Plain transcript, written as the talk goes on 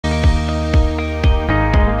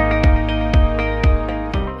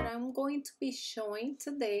going to be showing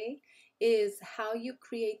today is how you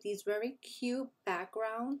create these very cute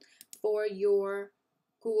background for your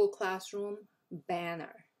Google Classroom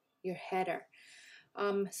banner, your header.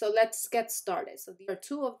 So let's get started. So there are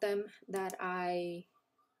two of them that I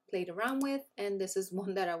played around with, and this is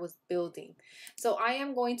one that I was building. So I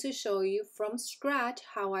am going to show you from scratch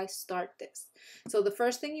how I start this. So the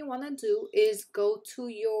first thing you want to do is go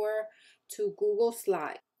to Google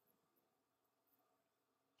Slide.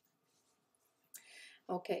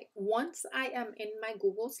 Okay, once I am in my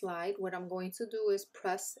Google Slide, what I'm going to do is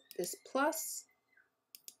press this plus.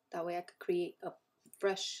 That way I could create a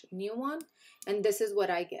fresh new one. And this is what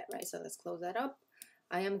I get, right? So let's close that up.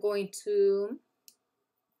 I am going to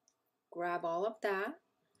grab all of that,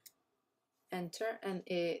 enter, and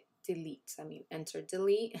it deletes. I mean, enter,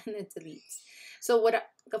 delete, and it deletes. So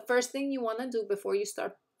the first thing you want to do before you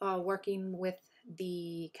start working with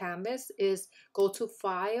the canvas is go to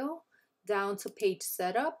File, down to Page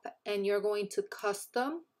Setup, and you're going to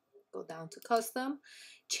Custom. Go down to Custom,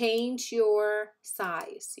 change your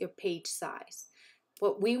size, your page size.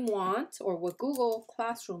 What we want, or what Google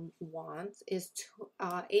Classroom wants, is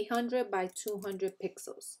 800 by 200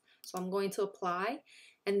 pixels. So I'm going to apply,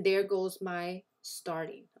 and there goes my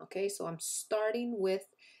starting. Okay, so I'm starting with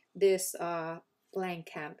this blank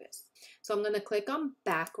canvas. So I'm going to click on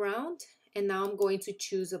background, and now I'm going to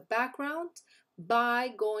choose a background by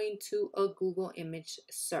going to a Google image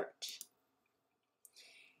search.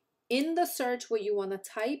 In the search, what you want to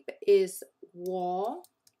type is wall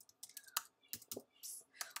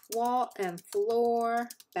and floor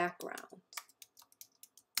background.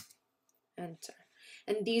 Enter.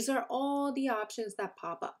 And these are all the options that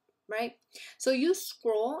pop up, right? So you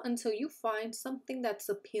scroll until you find something that's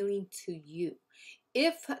appealing to you.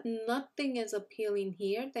 If nothing is appealing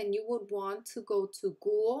here, then you would want to go to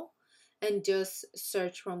Google and just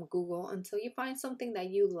search from Google until you find something that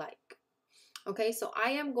you like. Okay, so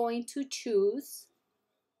I am going to choose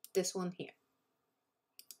this one here.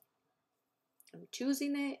 I'm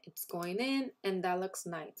choosing it, it's going in, and that looks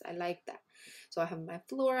nice. I like that. So I have my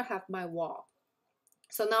floor, I have my wall.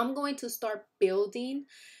 So now I'm going to start building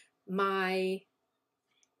my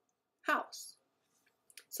house.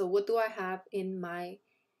 So what do I have in my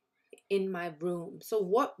room? So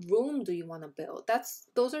what room do you want to build?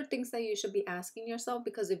 Those are things that you should be asking yourself,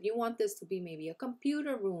 because if you want this to be maybe a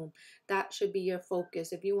computer room, that should be your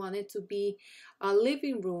focus. If you want it to be a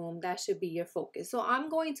living room, that should be your focus. So I'm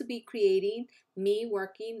going to be creating me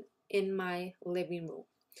working in my living room.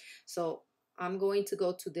 So I'm going to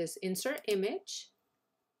go to this insert image,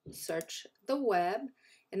 search the web,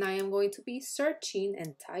 and I am going to be searching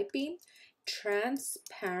and typing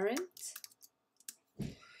transparent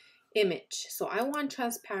image. So I want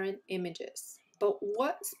transparent images, but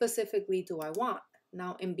what specifically do I want?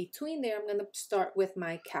 Now in between there, I'm going to start with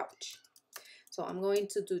my couch. So I'm going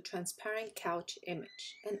to do transparent couch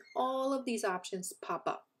image, and all of these options pop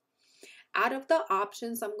up. Out of the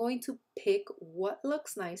options, I'm going to pick what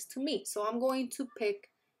looks nice to me. So I'm going to pick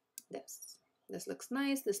this. This looks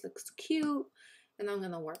nice, this looks cute, and I'm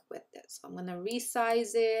going to work with this. So I'm going to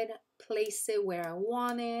resize it, place it where I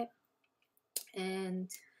want it, and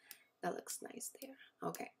that looks nice there.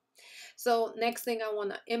 Okay, so next thing I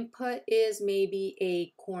want to input is maybe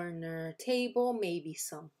a corner table, maybe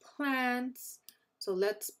some plants. So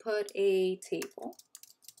let's put a table.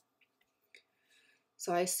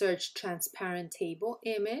 So I search transparent table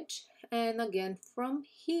image, and again from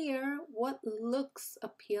here, what looks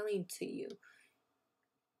appealing to you?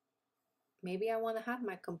 Maybe I want to have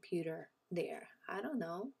my computer there. I don't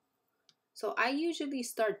know. So I usually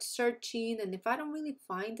start searching, and if I don't really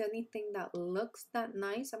find anything that looks that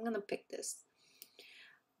nice, I'm gonna pick this.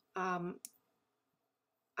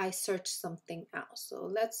 I search something else. So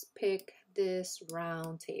let's pick this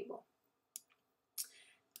round table.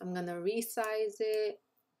 I'm gonna resize it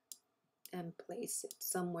and place it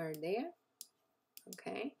somewhere there.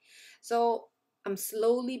 Okay, so I'm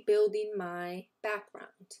slowly building my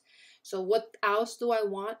background. So what else do I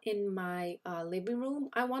want in my living room?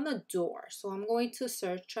 I want a door. So I'm going to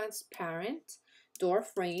search transparent door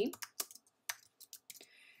frame.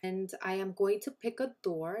 And I am going to pick a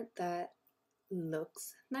door that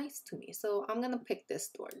looks nice to me. So I'm going to pick this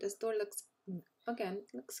door. This door looks, again,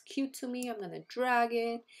 looks cute to me. I'm going to drag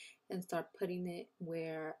it and start putting it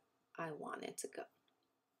where I want it to go.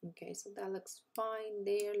 Okay, so that looks fine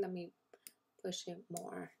there. Let me push it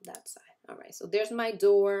more that side. All right, so there's my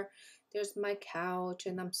door, there's my couch,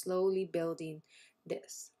 and I'm slowly building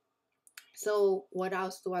this. So what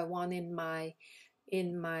else do I want in my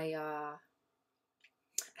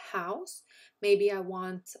house? Maybe I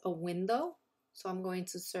want a window. So I'm going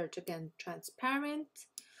to search again, transparent,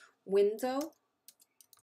 window,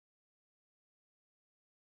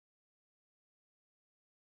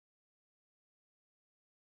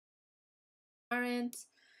 transparent,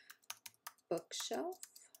 bookshelf.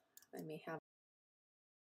 I may have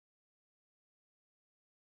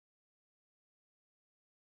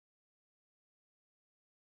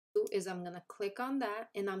is I'm going to click on that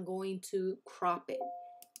and I'm going to crop it.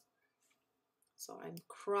 So I'm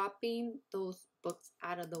cropping those books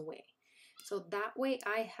out of the way. So that way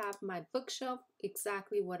I have my bookshelf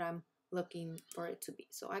exactly what I'm looking for it to be.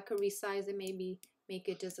 So I could resize it, maybe make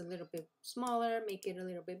it just a little bit smaller, make it a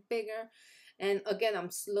little bit bigger. And again,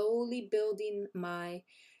 I'm slowly building my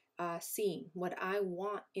scene, what I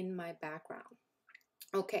want in my background.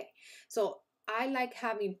 Okay, so I like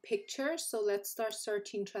having pictures. So let's start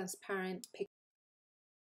searching transparent pictures.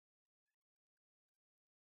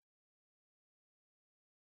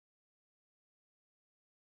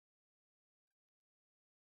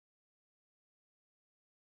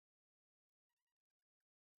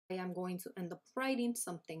 I'm going to end up writing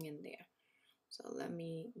something in there. So let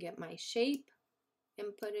me get my shape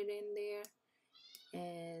and put it in there.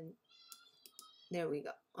 And there we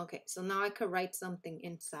go. Okay, so now I could write something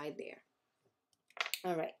inside there.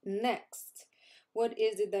 All right, next, what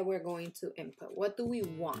is it that we're going to input? What do we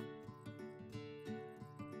want?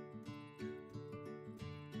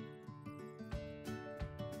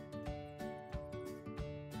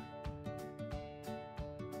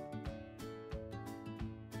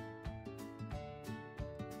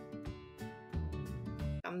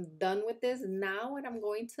 I'm done with this. Now what I'm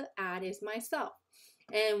going to add is myself.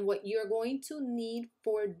 And what you're going to need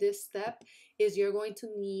for this step is you're going to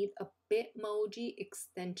need a Bitmoji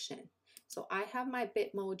extension. So I have my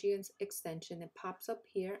Bitmoji extension. It pops up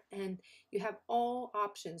here and you have all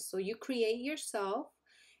options. So you create yourself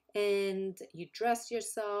and you dress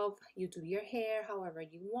yourself, you do your hair however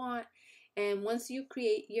you want. And once you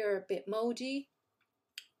create your Bitmoji,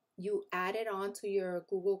 you add it onto your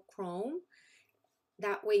Google Chrome.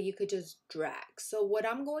 That way you could just drag. So what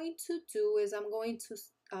I'm going to do is I'm going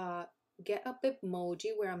to get a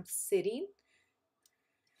Bitmoji where I'm sitting.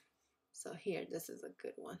 So here, this is a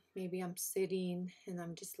good one. Maybe I'm sitting and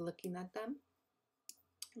I'm just looking at them.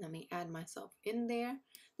 Let me add myself in there.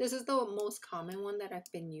 This is the most common one that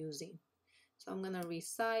I've been using. So I'm gonna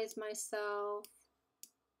resize myself,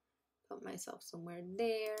 put myself somewhere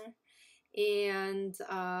there. And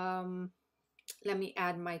let me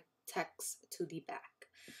add my text to the back.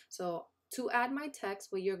 So to add my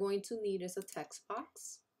text, what you're going to need is a text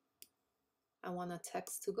box. I want a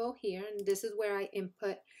text to go here, and this is where I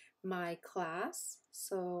input my class.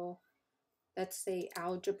 So let's say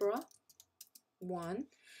Algebra 1.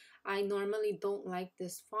 I normally don't like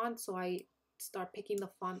this font, so I start picking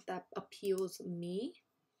the font that appeals me.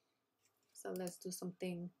 So let's do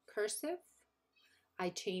something cursive. I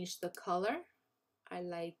change the color. I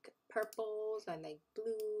like purples, I like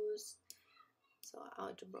blues. So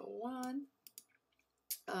Algebra 1.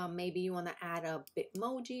 Maybe you want to add a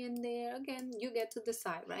Bitmoji in there. Again, you get to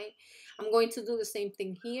decide, right? I'm going to do the same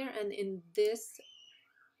thing here, and in this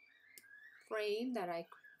frame that I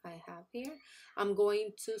have here, I'm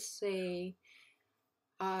going to say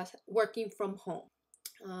working from home.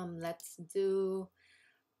 Let's do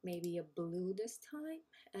maybe a blue this time,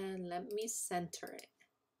 and let me center it.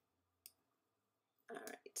 All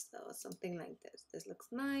right, so something like this. This looks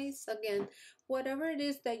nice. Again, whatever it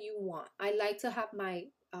is that you want. I like to have my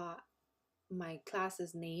my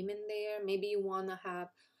class's name in there. Maybe you want to have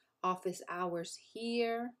office hours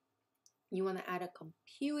here. You want to add a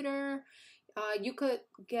computer. You could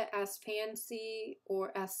get as fancy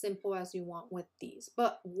or as simple as you want with these.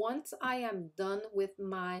 But once I am done with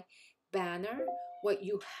my banner, what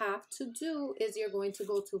you have to do is you're going to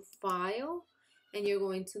go to File and you're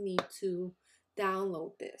going to need to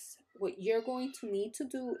download this. What you're going to need to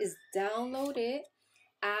do is download it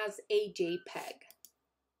as a JPEG.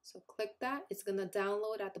 So click that. It's going to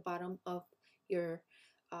download at the bottom of your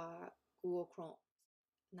Google Chrome.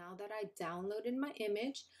 Now that I downloaded my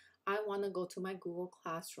image, I want to go to my Google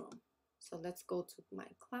Classroom. So let's go to my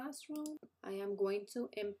classroom. I am going to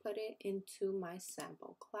input it into my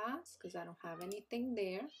sample class because I don't have anything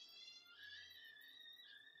there.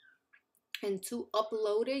 And to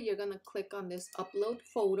upload it, you're going to click on this upload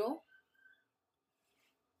photo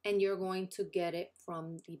and you're going to get it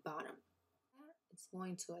from the bottom. It's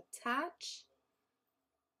going to attach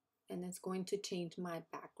and it's going to change my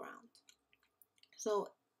background. So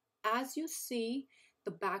as you see,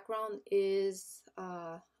 the background is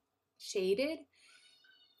shaded,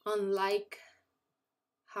 unlike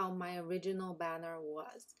how my original banner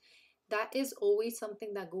was. that is always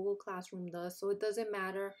something that Google Classroom does. So it doesn't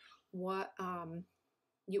matter what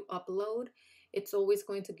you upload, it's always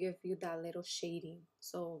going to give you that little shading.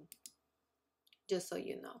 So just so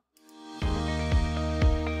you know.